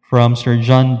 From Sir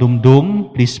John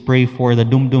Dumdum, please pray for the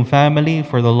Dumdum family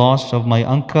for the loss of my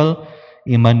uncle,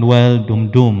 Emmanuel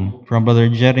Dumdum. From Brother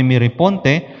Jeremy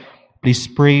Reponte, please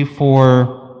pray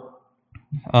for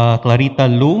Clarita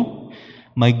Lu,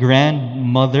 my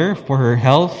grandmother, for her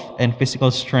health and physical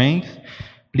strength.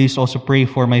 Please also pray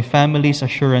for my family's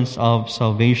assurance of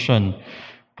salvation.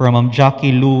 From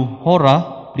Jackie Lu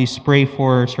Hora, please pray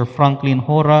for Sir Franklin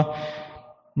Hora,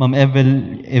 Ma'am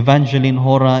Evangeline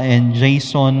Hora, and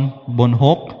Jason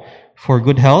Bonhoc for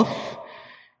good health.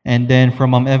 And then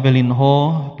from Ma'am Evelyn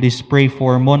Ho, please pray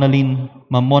for Ma'am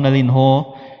Monalyn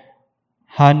Ho,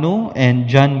 Hanu, and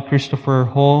John Christopher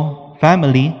Ho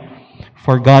family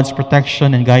for God's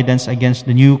protection and guidance against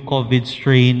the new COVID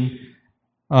strain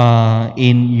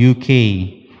in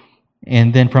UK.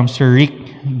 And then from Sir Rick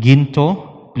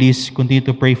Ginto, please continue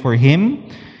to pray for him.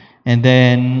 And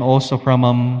then also from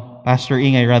Pastor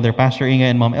Ingay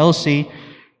and Ma'am Elsie,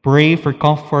 pray for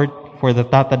comfort for the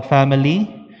Tatad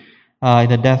family in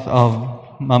the death of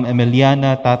Ma'am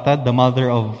Emiliana Tatad, the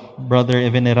mother of Brother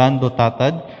Venerando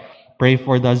Tatad. Pray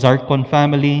for the Zarcon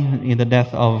family in the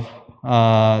death of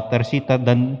Teresita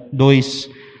Dandoy's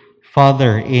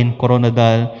father in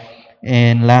Coronadal.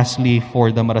 And lastly,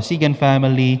 for the Marasigan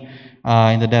family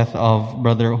in the death of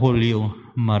Brother Julio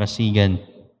Marasigan.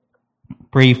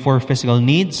 Pray for physical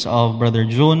needs of Brother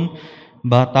June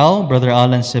Batao, Brother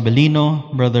Alan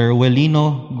Sebelino, Brother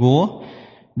Welino Go,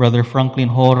 Brother Franklin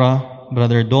Hora,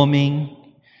 Brother Doming,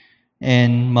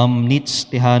 and Ma'am Nitz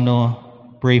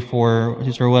Tejano. Pray for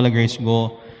Sister Wella Grace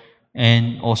Go,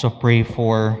 and also pray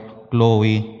for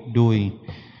Chloe Dewey.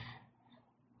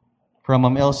 From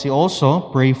Ma'am Elsie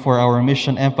also, pray for our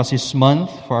Mission Emphasis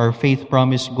Month, for our Faith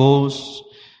Promise goals,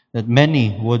 that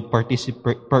many would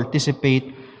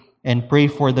participate, and pray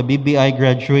for the BBI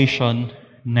graduation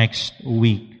next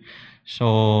week.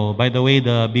 So, by the way,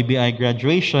 the BBI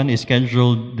graduation is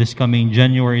scheduled this coming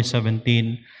January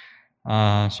 17.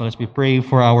 So let's be praying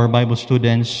for our Bible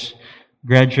students,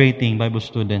 graduating Bible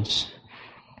students.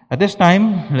 At this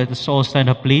time, let us all stand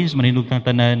up, please. Maninug kang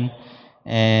tanan,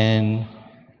 and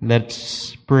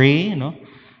let's pray,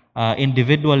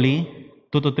 individually,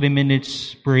 2 to 3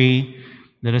 minutes pray.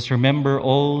 Let us remember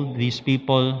all these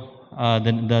people,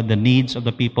 the needs of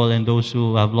the people and those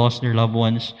who have lost their loved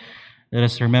ones. Let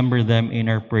us remember them in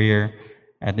our prayer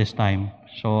at this time.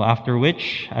 So after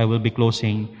which, I will be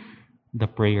closing the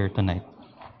prayer tonight.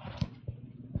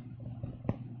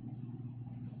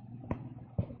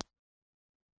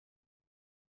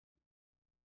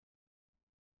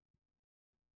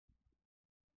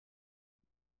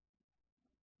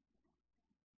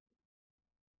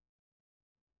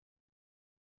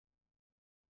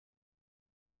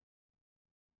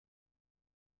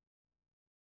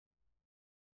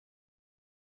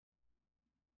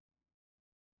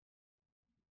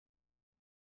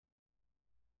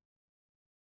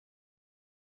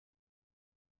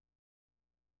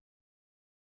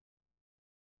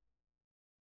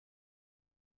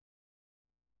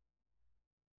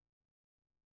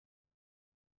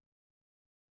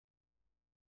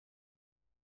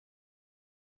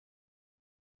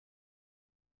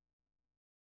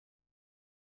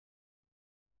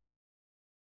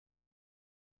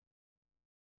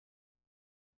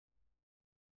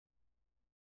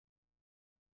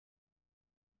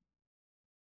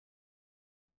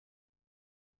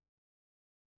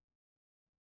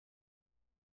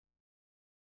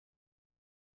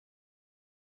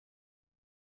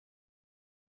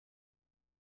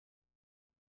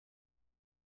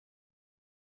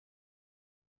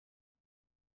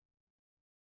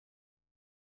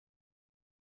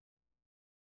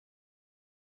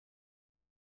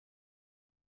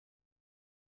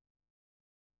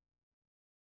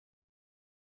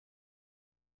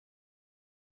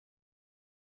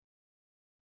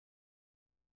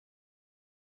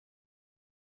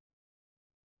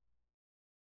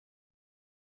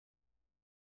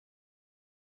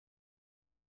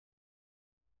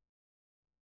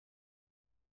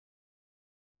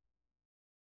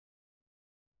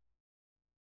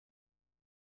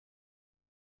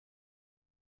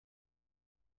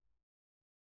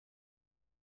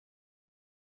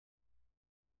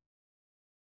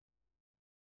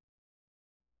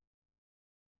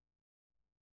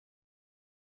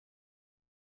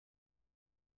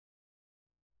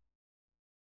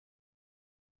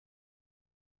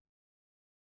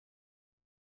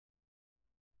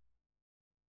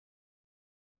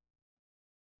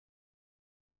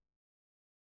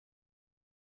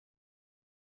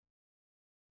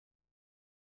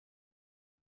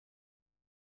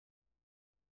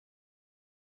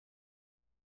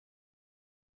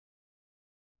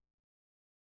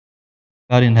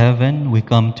 God in heaven, we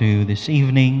come to this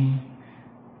evening.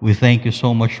 We thank you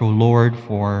so much, O Lord,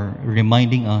 for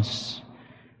reminding us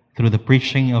through the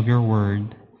preaching of your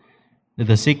word that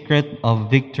the secret of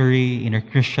victory in our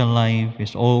Christian life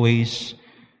is always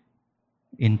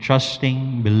in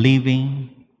trusting,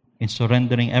 believing, in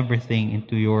surrendering everything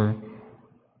into your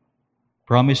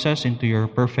promises, into your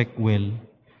perfect will.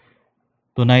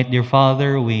 Tonight, dear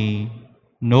Father, we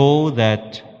know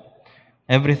that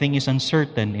everything is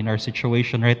uncertain in our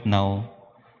situation right now.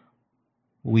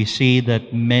 We see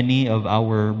that many of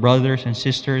our brothers and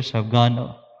sisters have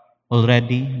gone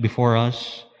already before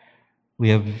us. We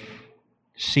have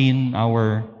seen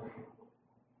our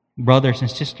brothers and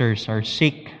sisters are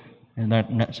sick, and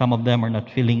that some of them are not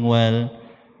feeling well,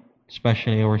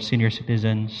 especially our senior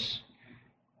citizens.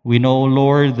 We know,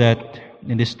 Lord, that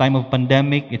in this time of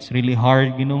pandemic, it's really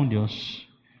hard, Diyos.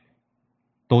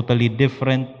 Totally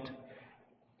different.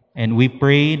 And we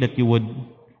pray that you would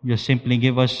just simply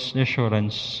give us the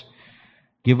assurance,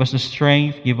 give us the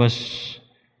strength, give us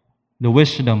the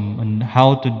wisdom on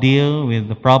how to deal with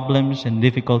the problems and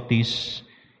difficulties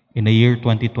in the year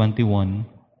 2021.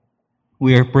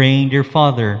 We are praying, dear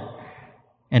Father,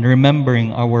 and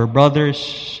remembering our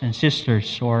brothers and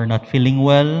sisters who are not feeling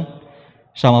well.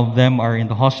 Some of them are in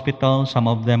the hospital, some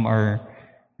of them are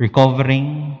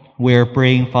recovering. We are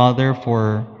praying, Father,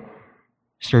 for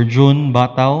Sir June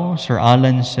Batao, Sir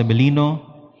Alan Sebelino.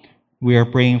 We are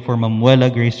praying for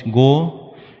Mamuela Grace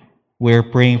Go. We are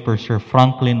praying for Sir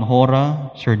Franklin Hora,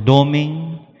 Sir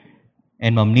Doming,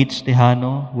 and Ma'am Nitz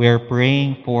Tejano. We are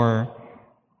praying for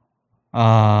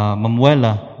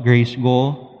Mamuela Grace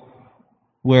Go.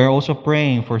 We are also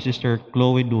praying for Sister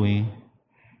Chloe Dewey.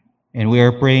 And we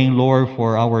are praying, Lord,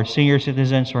 for our senior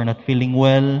citizens who are not feeling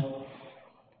well.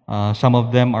 Some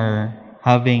of them are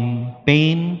having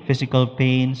pain, physical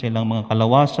pain sa ilang mga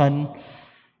kalawasan.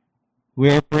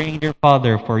 We are praying, dear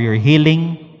Father, for your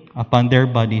healing upon their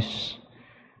bodies.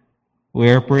 We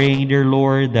are praying, dear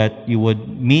Lord, that you would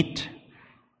meet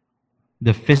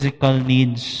the physical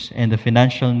needs and the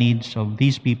financial needs of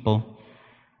these people.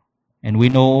 And we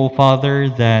know, Father,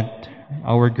 that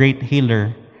our great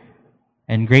healer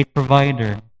and great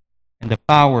provider and the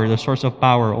power, the source of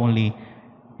power only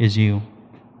is you.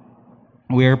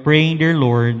 We are praying, dear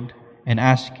Lord, and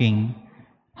asking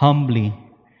humbly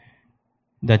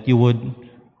that you would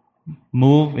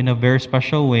move in a very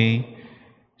special way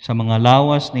sa mga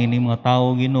lawas na ining mga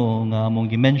tao, Ginoo, nga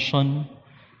among gimension.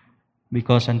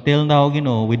 Because until now,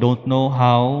 Ginoo, we don't know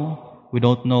how, we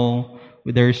don't know,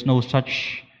 there is no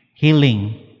such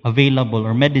healing available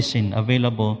or medicine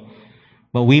available.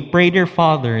 But we pray, dear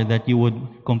Father, that you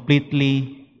would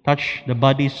completely touch the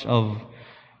bodies of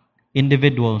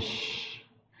individuals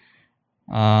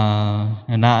na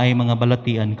naay mga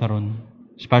balatian karon.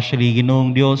 Especially,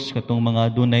 Ginoong Dios, katong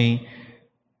mga dunay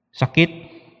sakit.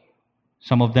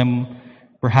 Some of them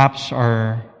perhaps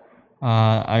are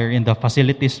in the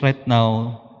facilities right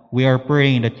now. We are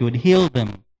praying that you would heal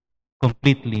them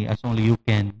completely as only you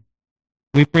can.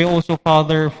 We pray also,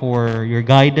 Father, for your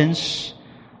guidance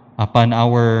upon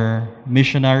our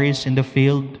missionaries in the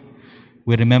field.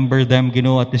 We remember them,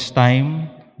 Ginoo, at this time.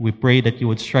 We pray that you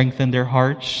would strengthen their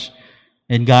hearts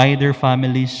and guide their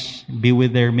families, be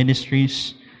with their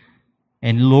ministries.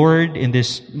 And Lord, in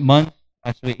this month,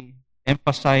 as we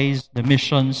emphasize the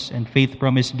missions and faith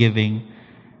promise giving,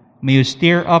 may you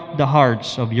stir up the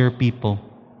hearts of your people.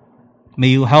 May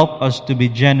you help us to be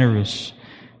generous,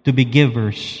 to be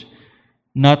givers,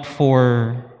 not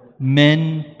for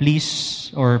men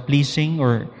pleasing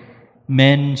or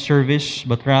men service,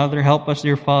 but rather help us,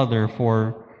 dear Father,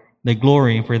 for the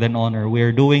glory and for the honor. We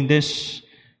are doing this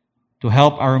to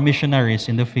help our missionaries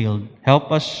in the field.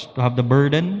 Help us to have the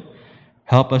burden.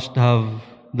 Help us to have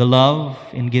the love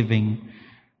in giving.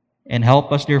 And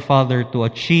help us, dear Father, to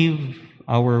achieve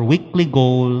our weekly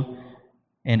goal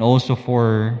and also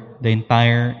for the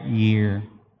entire year.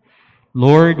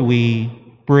 Lord, we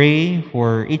pray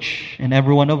for each and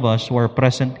every one of us who are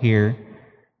present here,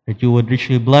 that you would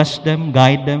richly bless them,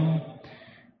 guide them.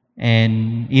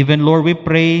 And even, Lord, we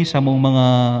pray sa mong mga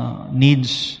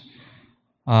needs,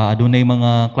 adunay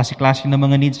mga klase-klase na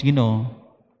mga needs, Ginoo.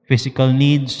 Physical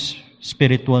needs,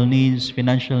 spiritual needs,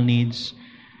 financial needs,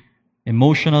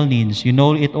 emotional needs. You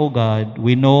know it, O God.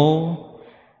 We know,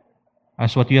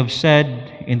 as what you have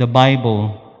said in the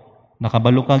Bible,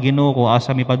 nakabalo ka, Ginoo, kung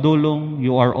asa mi padulong,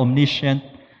 you are omniscient,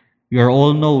 you are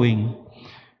all-knowing,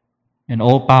 and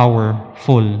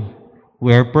all-powerful.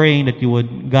 We are praying that you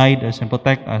would guide us and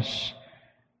protect us.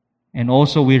 And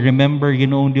also, we remember,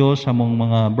 Ginoong Diyos, among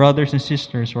mga brothers and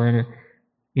sisters who are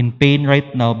in pain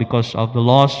right now because of the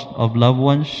loss of loved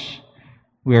ones.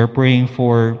 We are praying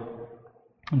for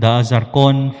the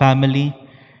Zarcon family.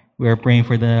 We are praying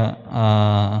for the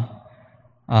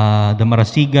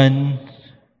Marasigan,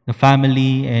 the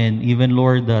family, and even,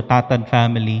 Lord, the Tatan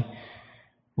family.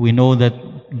 We know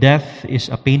that death is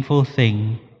a painful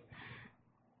thing,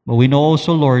 but we know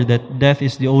also, Lord, that death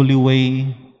is the only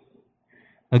way,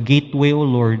 a gateway, O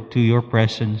Lord, to your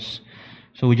presence.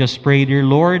 So we just pray, dear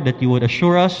Lord, that you would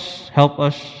assure us, help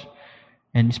us,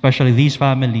 and especially these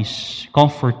families,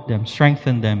 comfort them,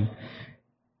 strengthen them,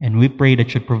 and we pray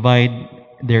that you provide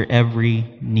their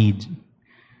every need.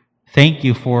 Thank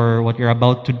you for what you're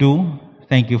about to do.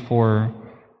 Thank you for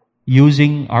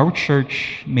using our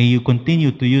church. May you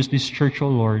continue to use this church, O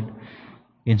Lord,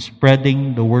 in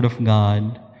spreading the word of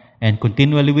God. And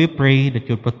continually we pray that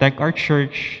you protect our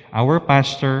church, our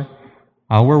pastor,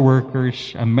 our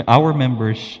workers, our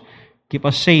members. Keep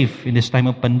us safe in this time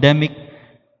of pandemic.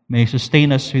 May you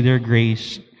sustain us with your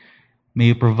grace. May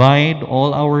you provide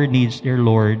all our needs, dear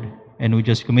Lord. And we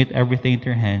just commit everything to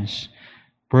your hands,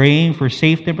 praying for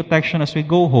safety and protection as we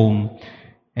go home.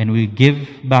 And we give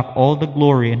back all the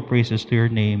glory and praises to your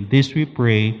name. This we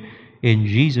pray in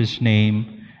Jesus'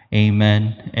 name.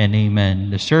 Amen and amen.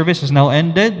 The service is now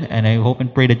ended, and I hope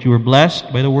and pray that you were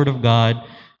blessed by the word of God.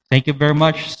 Thank you very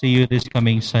much. See you this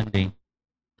coming Sunday.